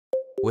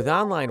With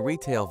online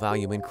retail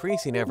volume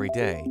increasing every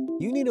day,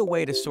 you need a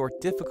way to sort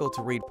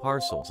difficult-to-read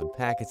parcels and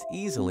packets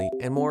easily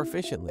and more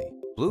efficiently.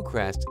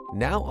 BlueCrest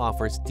now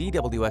offers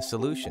DWS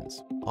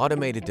solutions.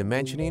 Automated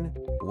dimensioning,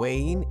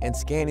 weighing, and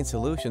scanning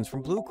solutions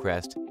from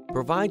BlueCrest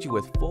provide you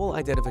with full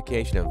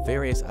identification of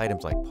various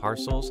items like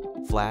parcels,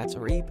 flats,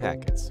 or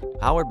e-packets.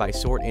 Powered by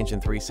Sort Engine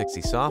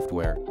 360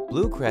 software,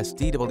 BlueCrest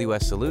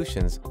DWS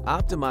solutions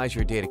optimize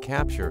your data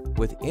capture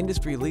with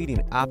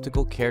industry-leading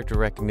optical character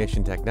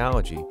recognition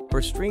technology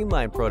for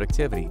streamlined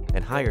productivity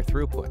and higher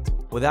throughput.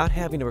 Without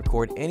having to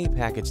record any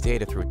package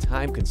data through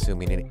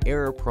time-consuming and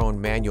error-prone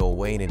manual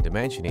weighing and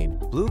dimensioning,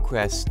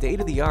 BlueCrest's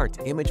state-of-the-art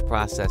image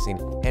processing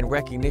and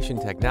recognition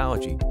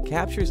technology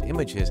captures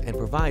images and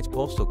provides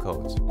postal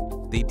codes.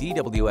 The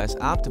DWS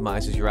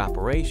optimizes your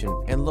operation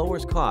and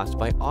lowers cost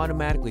by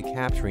automatically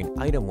capturing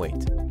item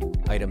weight,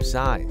 item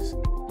size,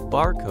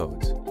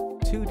 barcodes,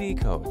 2D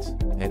codes,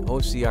 and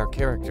OCR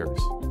characters.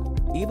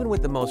 Even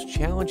with the most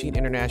challenging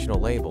international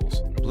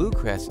labels,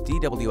 BlueCrest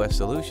DWS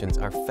solutions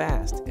are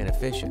fast and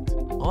efficient.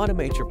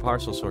 Automate your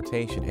parcel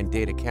sortation and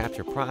data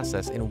capture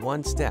process in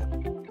one step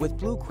with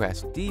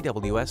BlueCrest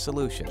DWS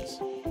solutions.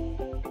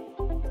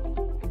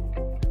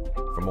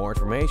 For more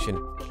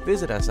information,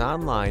 visit us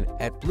online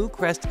at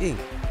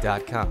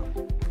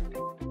BlueCrest.in.com.